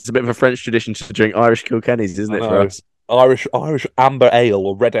Kilkennys. It's a bit of a French tradition to drink Irish Kilkennys, isn't it, for us? Irish amber ale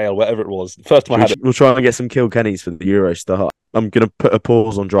or red ale, whatever it was. First time I had it. We'll try and get some Kilkennys for the Eurostar. I'm going to put a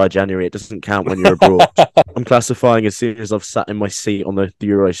pause on dry January. It doesn't count when you're abroad. I'm classifying as soon as I've sat in my seat on the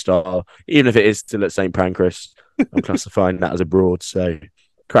Eurostar, even if it is still at St Pancras, I'm classifying that as abroad. So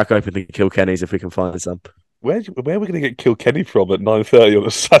crack open the Kilkennys if we can find some. Where are we going to get Kilkenny from at 9:30 on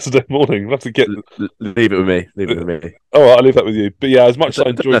a Saturday morning? We'll have to get. Leave it with me. All right, I'll leave that with you. But yeah, as much as I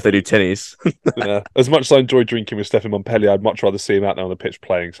enjoy, if they do tinnies. Yeah, as much as I enjoy drinking with Stephen Montpellier, I'd much rather see him out there on the pitch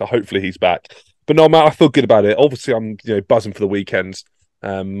playing. So hopefully he's back. But no, Matt, I feel good about it. Obviously, I'm buzzing for the weekend.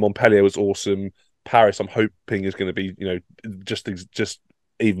 Montpellier was awesome. Paris, I'm hoping is going to be just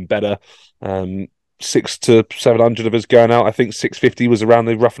even better. 600 to 700 of us going out. I think 650 was around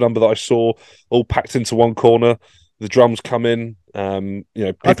the rough number that I saw, all packed into one corner. The drums come in. I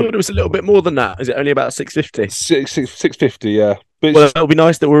thought it was a little bit more than that. Is it only about 650? 650, yeah. But it'll be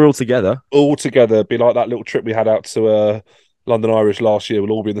nice that we're all together. All together. Be like that little trip we had out to London Irish last year.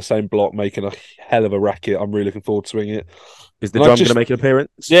 We'll all be in the same block making a hell of a racket. I'm really looking forward to swinging it. Is the drum going to make an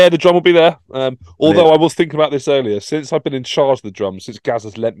appearance? Yeah, the drum will be there. Although I was thinking about this earlier, since I've been in charge of the drum, since Gaz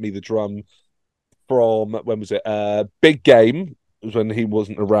has lent me the drum from, when was it? Big Game was when he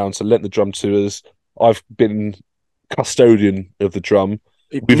wasn't around, so lent the drum to us. I've been custodian of the drum.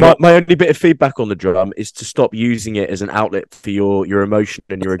 My only bit of feedback on the drum is to stop using it as an outlet for your emotion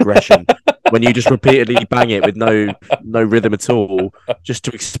and your aggression. When you just repeatedly bang it with no rhythm at all, just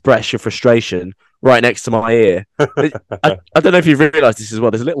to express your frustration right next to my ear. I don't know if you've realised this as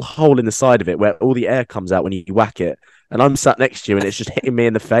well. There's a little hole in the side of it where all the air comes out when you whack it. And I'm sat next to you and it's just hitting me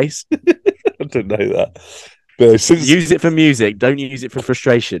in the face. I didn't know that. But use it for music. Don't use it for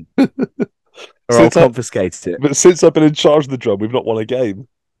frustration. Or I'll confiscate it. But since I've been in charge of the drum, we've not won a game.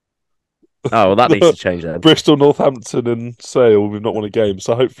 Oh, well, that needs to change then. Bristol, Northampton and Sale, we've not won a game.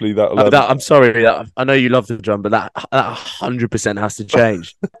 So hopefully that'll... I'm sorry. I know you love the drum, but that 100% has to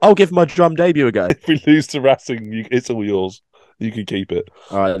change. I'll give my drum debut a go. If we lose to Racing, it's all yours. You can keep it.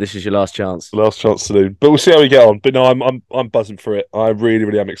 All right, this is your last chance. Last chance saloon. But we'll see how we get on. But no, I'm buzzing for it. I really,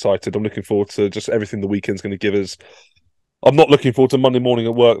 really am excited. I'm looking forward to just everything the weekend's going to give us. I'm not looking forward to Monday morning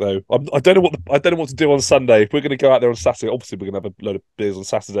at work though. I don't know what to do on Sunday. If we're going to go out there on Saturday, obviously we're going to have a load of beers on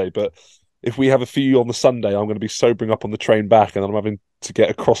Saturday. But if we have a few on the Sunday, I'm going to be sobering up on the train back, and then I'm having to get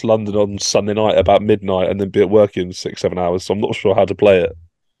across London on Sunday night about midnight, and then be at work in 6-7 hours. So I'm not sure how to play it.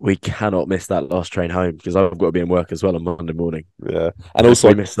 We cannot miss that last train home because I've got to be in work as well on Monday morning. Yeah, and also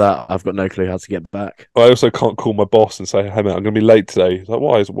if we miss that, I've got no clue how to get back. I also can't call my boss and say, "Hey mate, I'm going to be late today." He's like,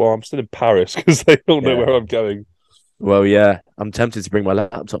 "Why?" Well, I'm still in Paris because they don't know where I'm going. Well, yeah, I'm tempted to bring my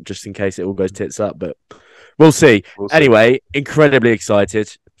laptop just in case it all goes tits up, but we'll see. Anyway, incredibly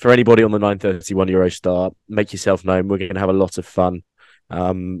excited for anybody on the 9:31 Eurostar. Make yourself known. We're going to have a lot of fun.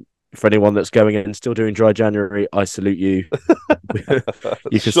 For anyone that's going in and still doing dry January, I salute you.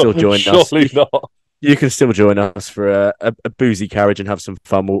 You can still join us. Surely not. You can still join us for a boozy carriage and have some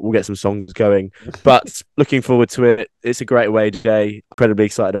fun. We'll get some songs going. But looking forward to it. It's a great away day. Incredibly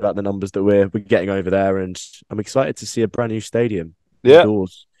excited about the numbers that we're getting over there. And I'm excited to see a brand new stadium. Yeah.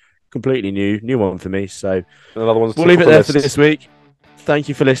 Indoors. Completely new one for me. So another one. We'll leave it there for this week. Thank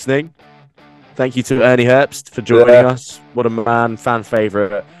you for listening. Thank you to Ernie Herbst for joining us. What a man, fan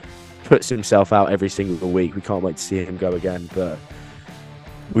favourite. Puts himself out every single week. We can't wait to see him go again. But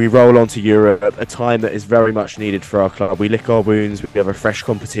we roll on to Europe, a time that is very much needed for our club. We lick our wounds. We have a fresh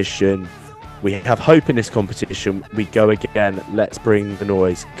competition. We have hope in this competition. We go again. Let's bring the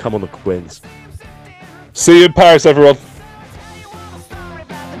noise. Come on, the Quins. See you in Paris, everyone.